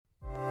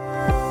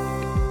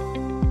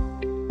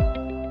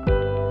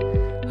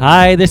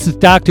Hi, this is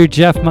Dr.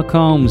 Jeff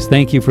McCombs.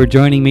 Thank you for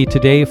joining me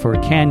today for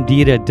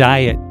Candida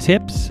Diet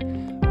tips,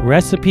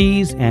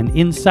 recipes, and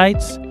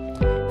insights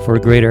for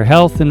greater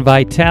health and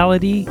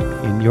vitality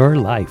in your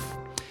life.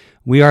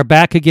 We are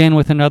back again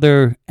with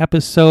another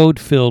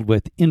episode filled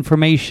with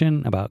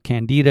information about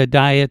Candida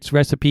diets,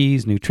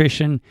 recipes,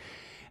 nutrition,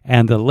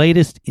 and the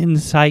latest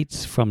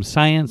insights from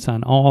science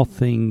on all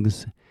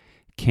things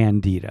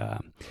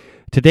Candida.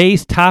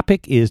 Today's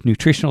topic is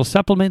nutritional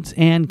supplements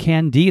and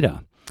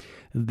Candida.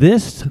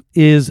 This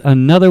is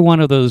another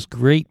one of those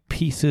great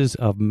pieces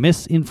of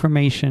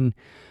misinformation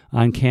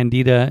on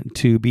Candida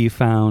to be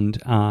found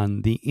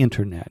on the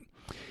internet.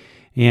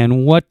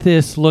 And what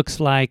this looks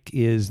like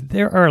is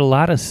there are a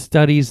lot of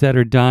studies that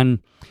are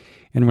done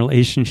in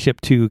relationship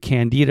to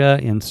Candida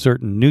and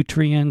certain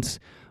nutrients,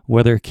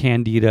 whether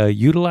Candida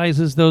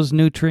utilizes those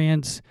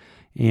nutrients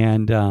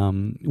and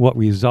what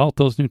result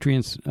those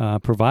nutrients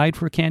provide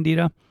for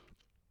Candida.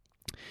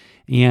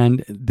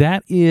 And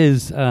that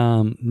is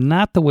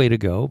not the way to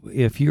go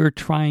if you're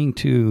trying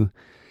to,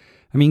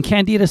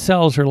 Candida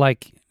cells are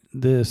like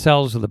the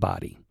cells of the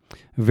body,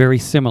 very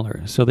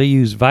similar. So they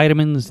use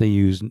vitamins, they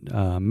use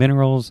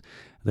minerals,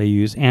 they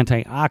use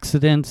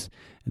antioxidants,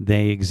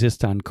 they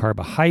exist on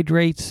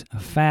carbohydrates,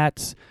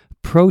 fats,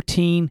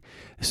 protein.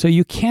 So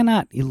you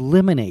cannot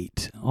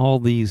eliminate all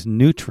these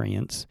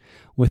nutrients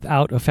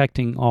without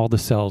affecting all the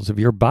cells of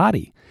your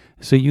body.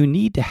 So you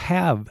need to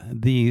have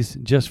these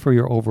just for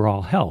your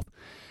overall health.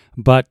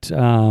 But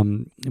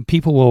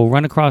people will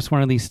run across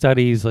one of these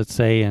studies, let's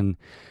say, and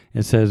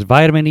it says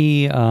vitamin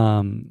E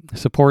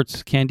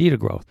supports Candida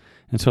growth.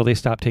 And so they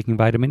stop taking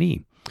vitamin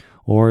E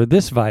or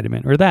this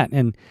vitamin or that.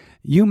 And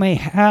you may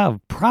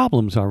have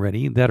problems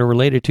already that are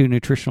related to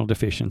nutritional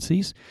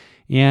deficiencies.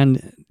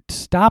 And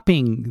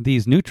stopping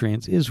these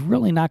nutrients is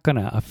really not going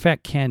to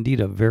affect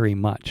Candida very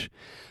much.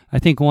 I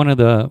think one of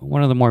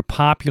the more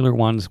popular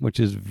ones,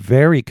 which is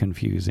very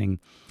confusing,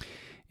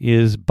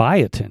 is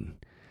biotin.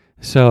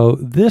 So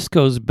this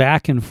goes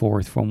back and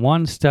forth from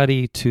one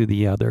study to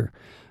the other.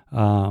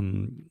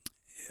 Biotin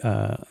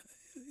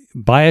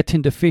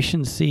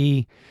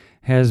deficiency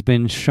has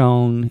been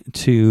shown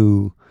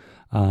to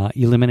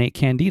eliminate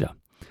Candida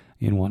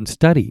in one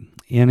study.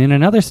 And in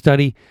another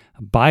study,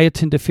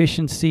 biotin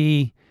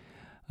deficiency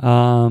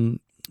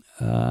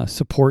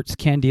supports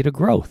Candida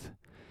growth.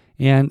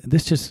 And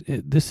this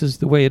is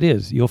the way it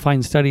is. You'll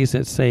find studies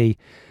that say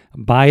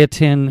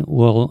biotin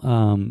will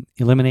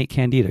eliminate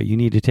Candida. You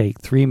need to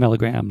take 3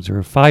 milligrams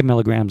or 5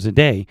 milligrams a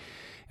day,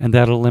 and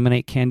that'll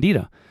eliminate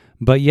Candida.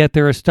 But yet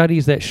there are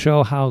studies that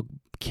show how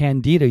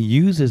Candida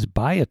uses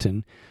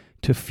biotin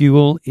to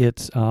fuel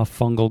its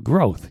fungal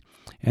growth.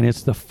 And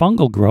it's the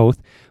fungal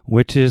growth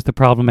which is the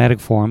problematic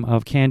form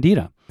of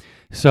Candida.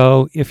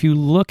 So if you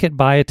look at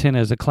biotin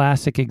as a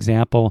classic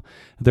example,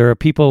 there are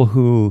people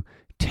who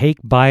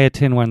take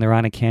biotin when they're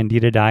on a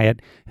Candida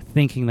diet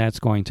thinking that's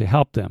going to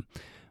help them.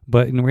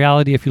 But in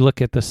reality, if you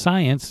look at the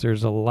science,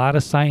 there's a lot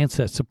of science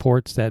that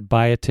supports that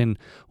biotin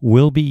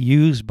will be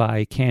used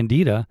by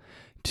Candida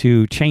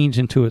to change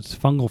into its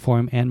fungal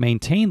form and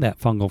maintain that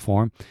fungal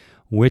form,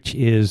 which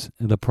is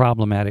the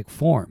problematic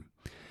form.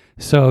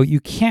 So you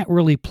can't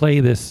really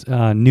play this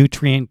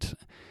nutrient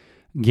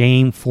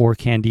game for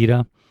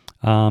Candida.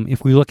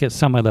 If we look at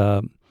some of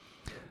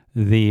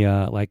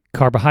the like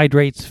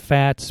carbohydrates,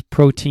 fats,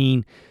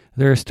 protein,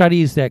 there are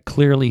studies that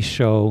clearly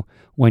show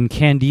when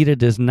Candida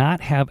does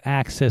not have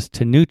access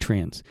to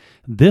nutrients,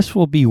 this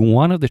will be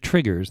one of the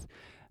triggers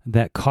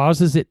that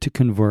causes it to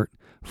convert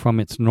from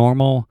its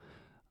normal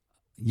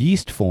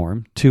yeast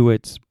form to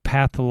its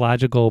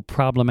pathological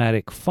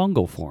problematic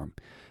fungal form.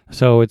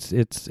 So it's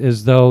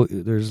as though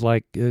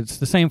it's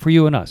the same for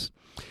you and us,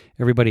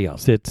 everybody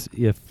else. It's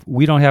if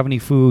we don't have any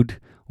food,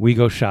 we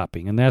go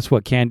shopping, and that's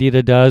what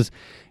Candida does.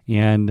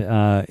 And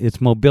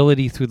its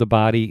mobility through the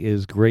body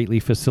is greatly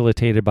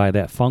facilitated by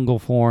that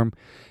fungal form,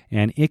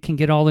 and it can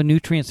get all the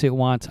nutrients it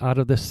wants out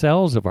of the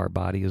cells of our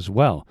body as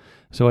well.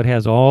 So it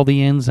has all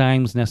the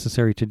enzymes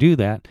necessary to do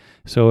that.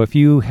 So if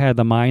you had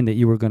the mind that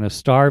you were going to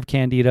starve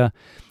Candida,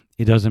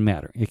 it doesn't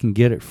matter. It can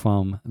get it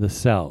from the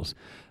cells.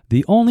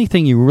 The only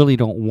thing you really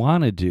don't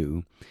want to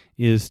do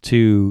is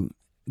to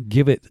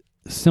give it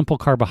simple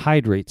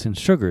carbohydrates and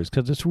sugars,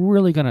 because it's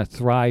really going to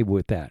thrive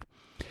with that.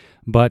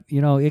 But,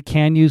 it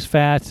can use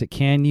fats, it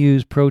can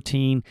use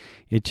protein.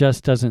 It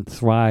just doesn't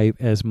thrive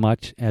as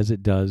much as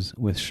it does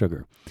with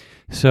sugar.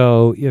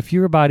 So if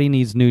your body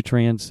needs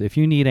nutrients, if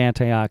you need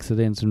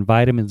antioxidants and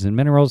vitamins and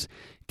minerals,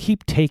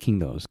 keep taking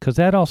those, because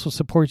that also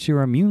supports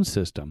your immune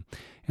system,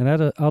 and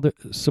that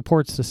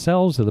supports the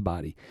cells of the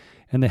body.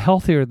 And the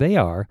healthier they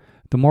are,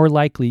 the more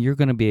likely you're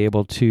going to be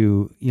able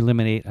to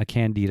eliminate a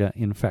Candida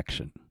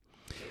infection.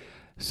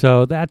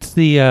 So that's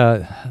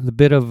the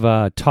bit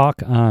of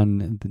talk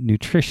on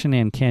nutrition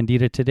and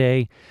Candida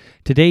today.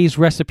 Today's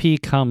recipe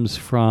comes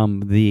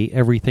from the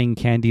Everything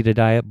Candida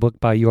Diet book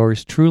by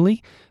yours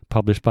truly,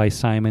 published by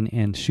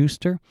Simon &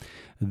 Schuster.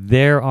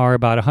 There are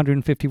about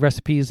 150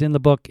 recipes in the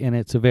book, and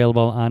it's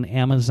available on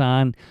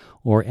Amazon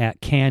or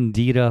at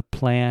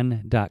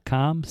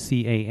candidaplan.com,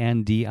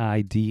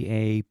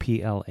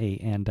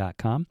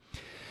 candidaplan.com.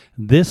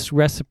 This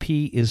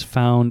recipe is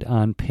found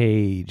on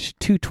page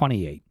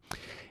 228,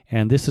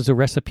 and this is a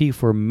recipe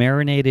for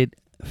marinated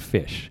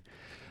fish.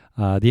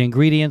 The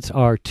ingredients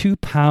are 2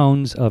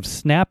 pounds of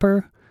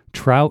snapper,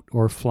 trout,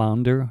 or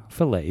flounder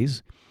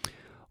fillets,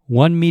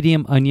 1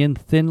 medium onion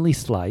thinly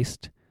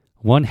sliced,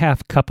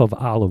 1/2 cup of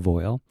olive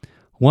oil,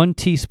 1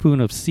 teaspoon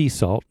of sea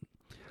salt,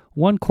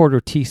 1/4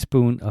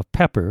 teaspoon of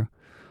pepper,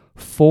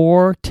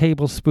 4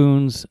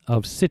 tablespoons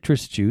of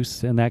citrus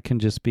juice, and that can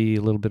just be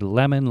a little bit of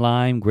lemon,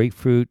 lime,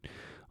 grapefruit,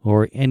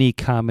 or any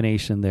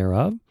combination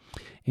thereof,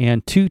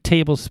 and 2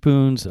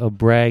 tablespoons of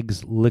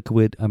Bragg's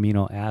liquid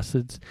amino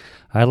acids.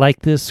 I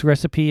like this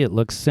recipe. It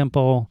looks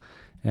simple,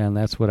 and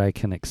that's what I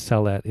can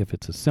excel at if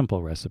it's a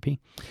simple recipe.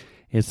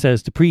 It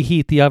says to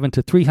preheat the oven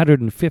to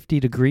 350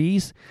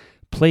 degrees.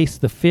 Place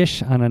the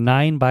fish on a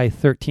 9 by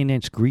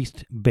 13-inch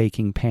greased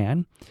baking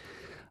pan.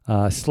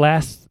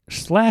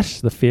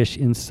 Slash the fish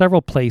in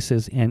several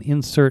places and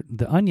insert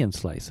the onion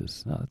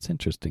slices. Oh, that's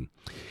interesting.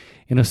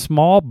 In a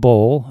small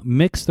bowl,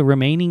 mix the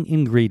remaining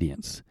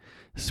ingredients.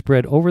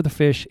 Spread over the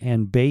fish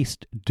and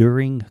baste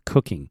during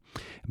cooking.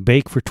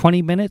 Bake for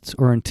 20 minutes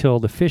or until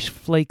the fish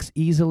flakes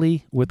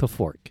easily with a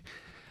fork.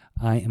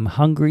 I am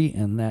hungry,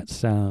 and that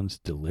sounds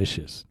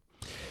delicious.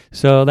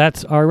 So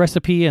that's our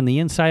recipe and the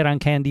insight on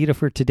Candida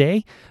for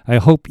today. I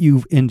hope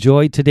you've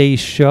enjoyed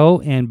today's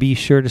show, and be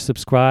sure to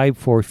subscribe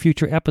for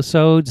future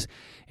episodes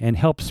and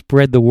help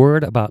spread the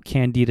word about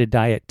Candida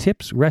Diet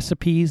tips,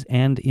 recipes,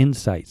 and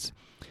insights.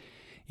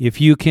 If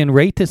you can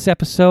rate this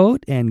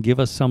episode and give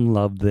us some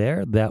love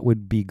there, that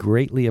would be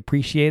greatly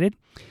appreciated.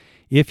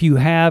 If you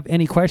have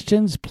any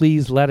questions,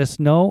 please let us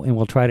know, and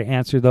we'll try to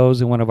answer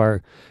those in one of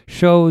our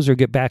shows or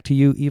get back to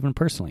you even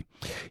personally.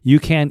 You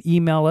can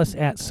email us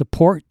at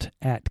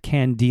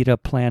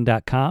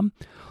support@candidaplan.com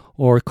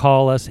or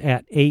call us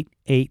at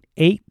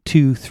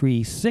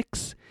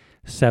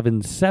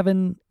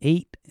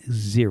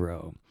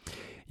 888-236-7780.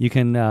 You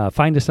can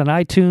find us on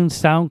iTunes,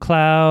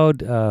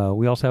 SoundCloud.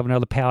 We also have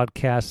another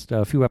podcast,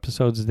 a few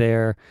episodes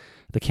there,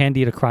 the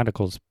Candida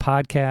Chronicles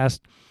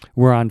podcast.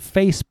 We're on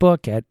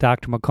Facebook at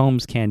Dr.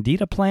 McComb's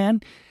Candida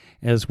Plan,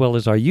 as well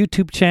as our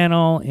YouTube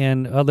channel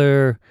and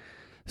other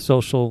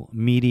social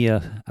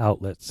media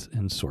outlets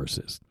and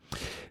sources.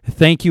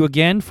 Thank you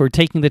again for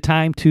taking the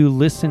time to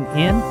listen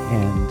in,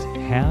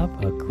 and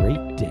have a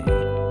great day.